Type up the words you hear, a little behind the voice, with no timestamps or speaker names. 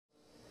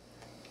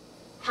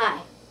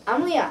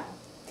I'm Liana,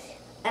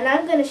 and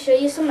I'm going to show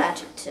you some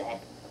magic today.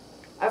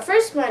 Our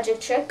first magic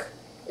trick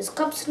is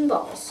cups and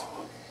balls.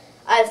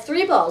 I have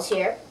 3 balls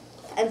here,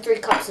 and 3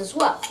 cups as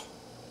well.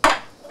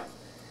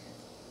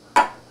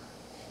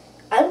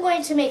 I'm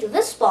going to make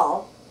this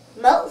ball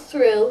melt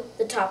through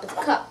the top of the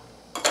cup.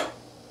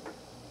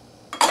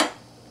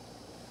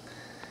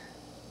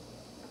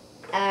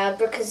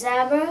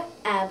 Abracadabra,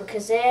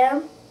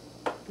 abracazam,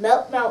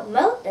 melt, melt,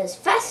 melt as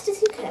fast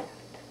as you can.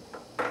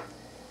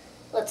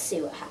 Let's see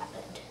what happened.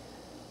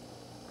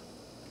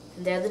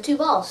 And there are the 2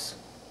 balls.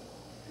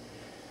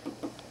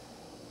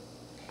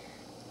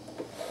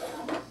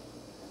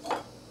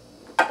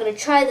 I'm going to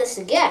try this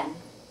again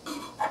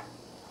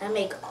and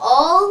make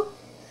all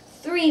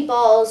 3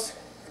 balls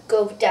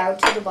go down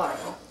to the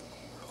bottom.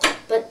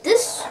 But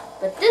this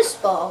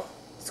ball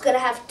is going to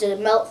have to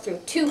melt through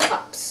 2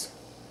 cups.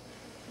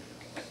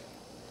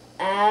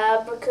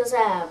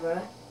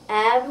 Abracadabra,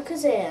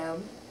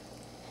 abracazam,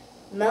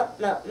 melt,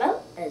 melt,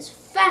 melt as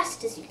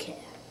fast as you can.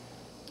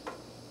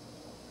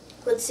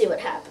 Let's see what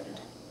happened.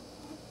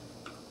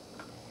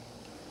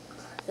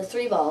 The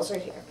 3 balls are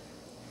here.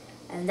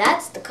 And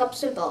that's the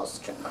cups and balls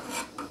trick.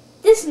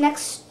 This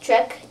next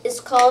trick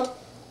is called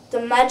the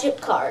magic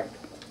card.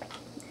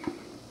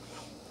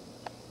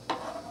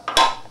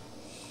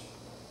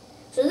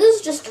 So this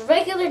is just a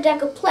regular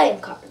deck of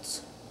playing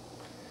cards.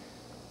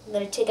 I'm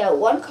going to take out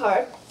 1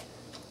 card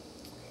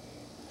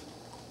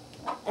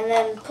and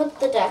then put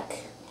the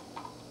deck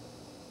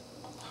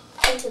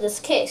into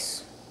this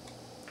case.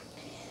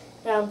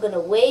 Now I'm going to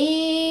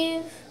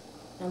wave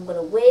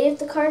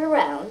the card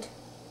around,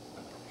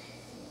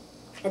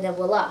 and then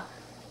voila,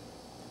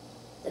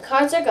 the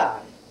cards are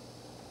gone.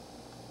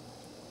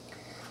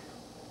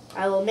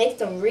 I will make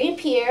them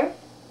reappear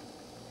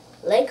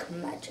like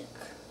magic.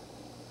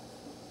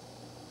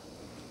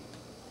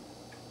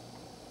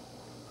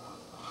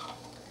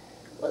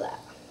 Voila.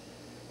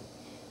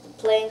 The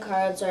playing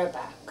cards are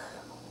back.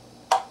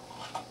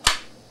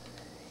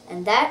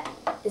 And that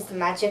is the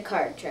magic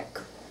card trick.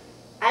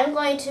 I'm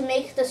going to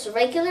make this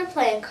regular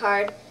playing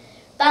card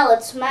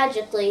balance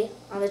magically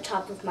on the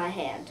top of my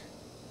hand.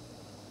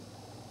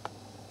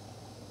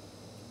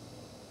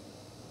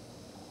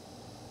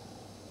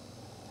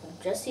 I'm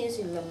just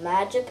using the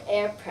magic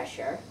air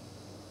pressure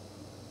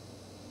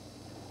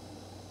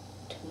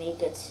to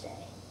make it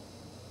stay.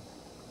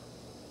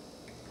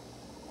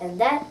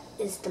 And that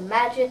is the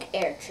magic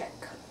air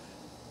trick.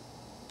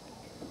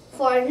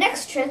 For our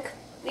next trick,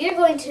 we are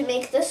going to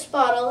make this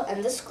bottle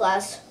and this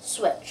glass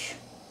switch.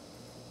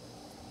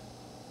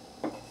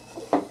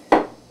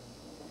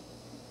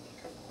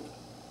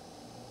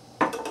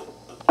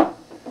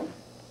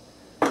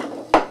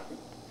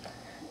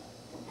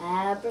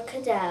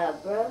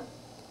 Abracadabra,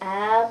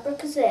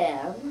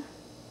 abracazam,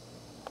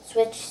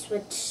 switch,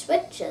 switch,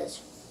 switch as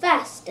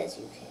fast as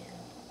you can.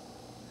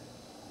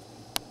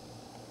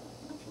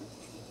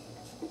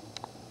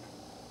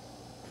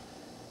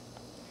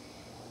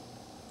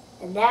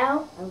 And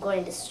now I'm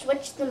going to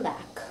switch them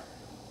back.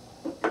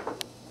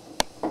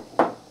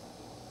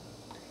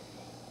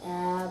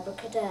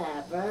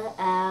 Abracadabra,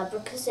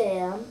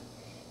 abracazam,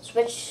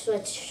 switch,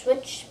 switch,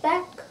 switch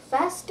back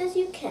fast as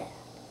you can.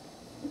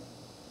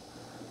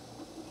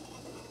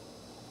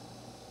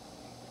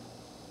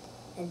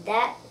 And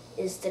that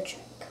is the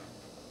trick.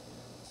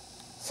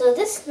 So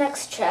this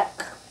next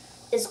trick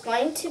is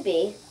going to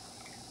be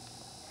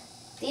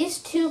these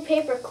 2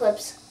 paper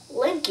clips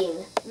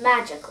linking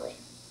magically.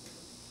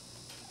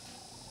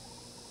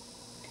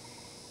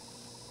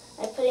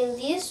 I'm putting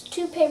these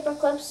 2 paper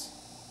clips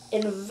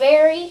in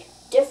very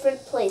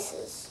different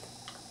places.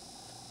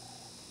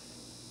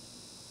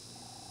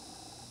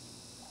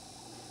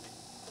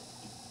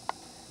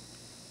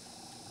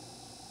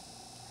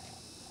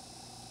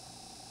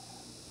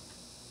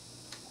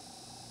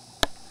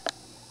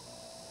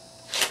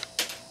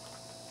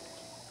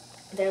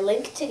 They're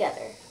linked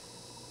together.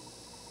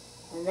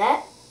 And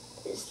that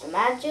is the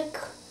magic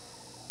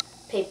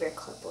paper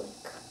clip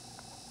link.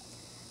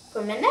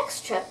 For my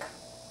next trick,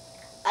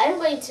 I'm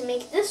going to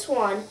make this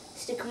one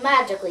stick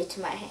magically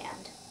to my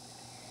hand.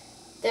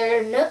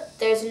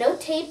 There's no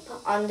tape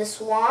on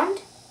this wand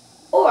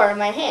or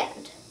my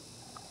hand.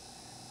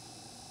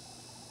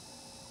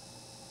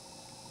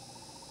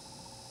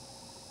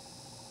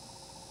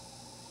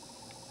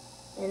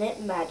 And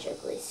it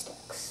magically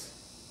sticks.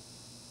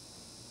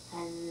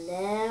 And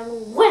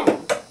then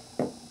wham!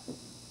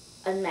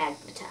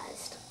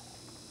 Unmagnetized.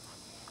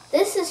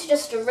 This is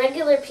just a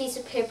regular piece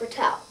of paper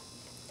towel.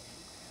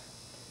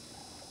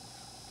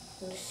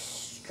 I'm going to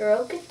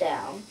stroke it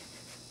down.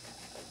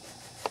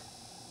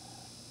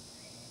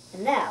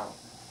 And now,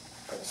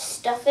 I'm going to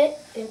stuff it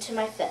into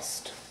my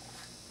fist.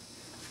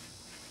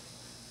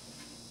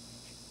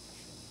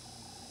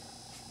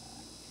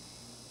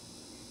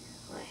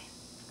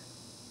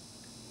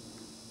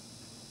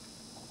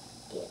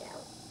 Get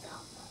out.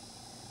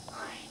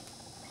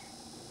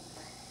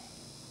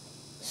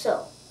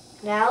 So,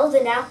 now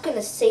the napkin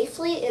is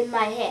safely in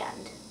my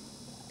hand.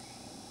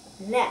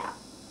 Now,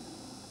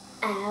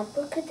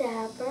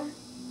 abracadabra,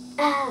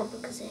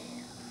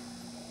 abracazam,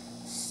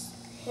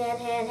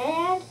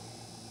 Hand,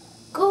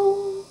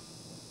 go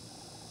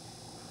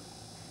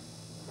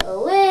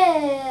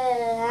away.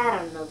 I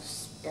don't know the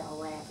spell,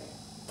 whatever.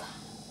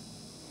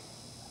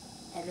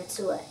 And it's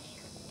away.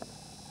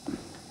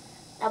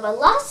 Now I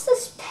lost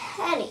this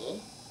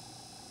penny,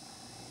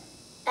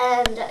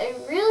 and I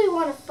really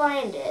want to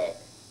find it.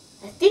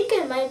 I think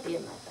it might be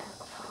in my back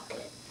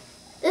pocket.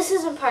 This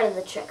isn't part of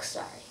the trick,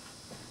 sorry.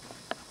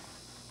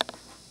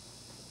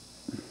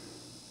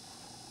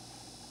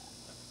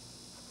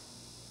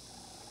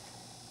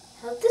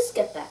 How'd this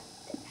get back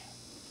there?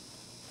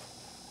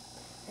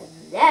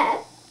 And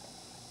that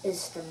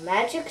is the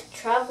magic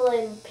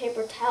traveling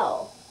paper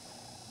towel.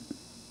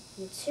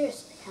 I mean,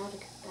 seriously, how to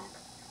get back?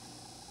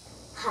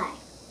 Hi.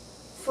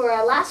 For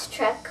our last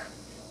trick,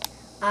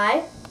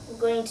 I'm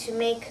going to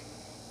make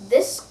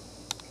this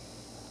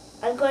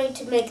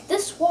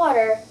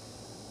water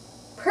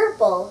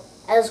purple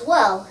as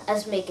well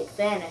as make it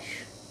vanish.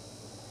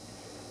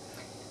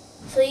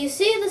 So you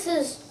see, this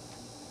is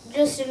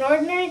just an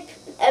ordinary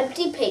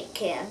empty paint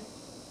can,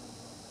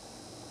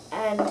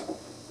 and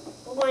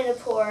I'm going to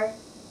pour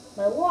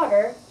my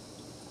water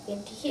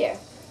into here.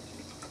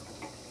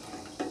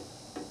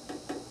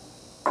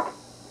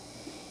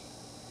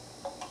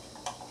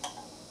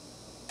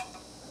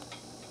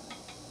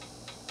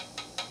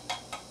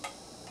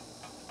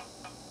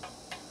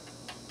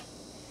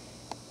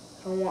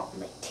 I don't want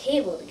my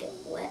table to get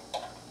wet.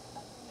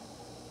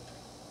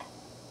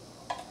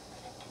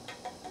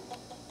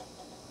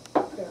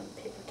 Put it on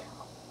a paper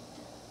towel.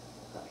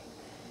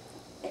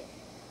 Right.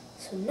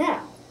 So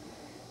now,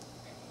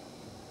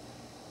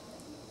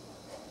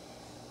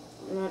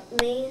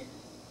 let me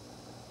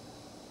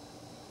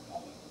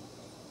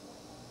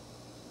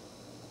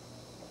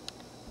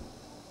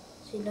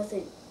see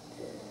nothing.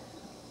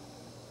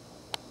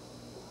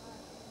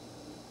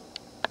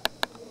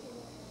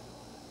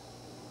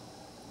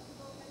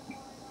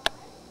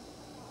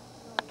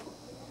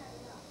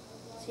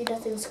 See,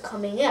 nothing's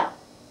coming out.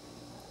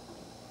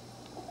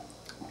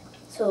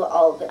 So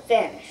all of it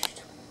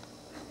vanished.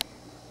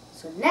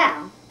 So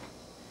now,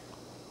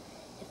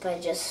 if I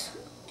just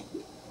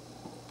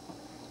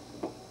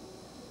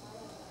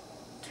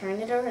turn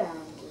it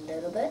around a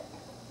little bit,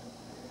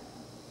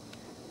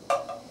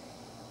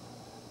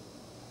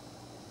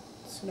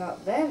 it's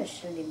not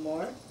vanished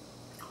anymore,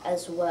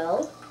 as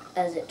well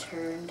as it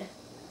turned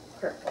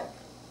purple.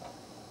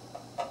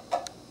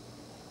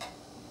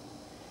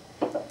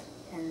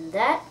 And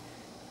that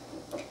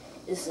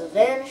is the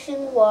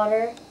vanishing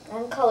water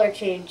and color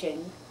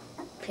changing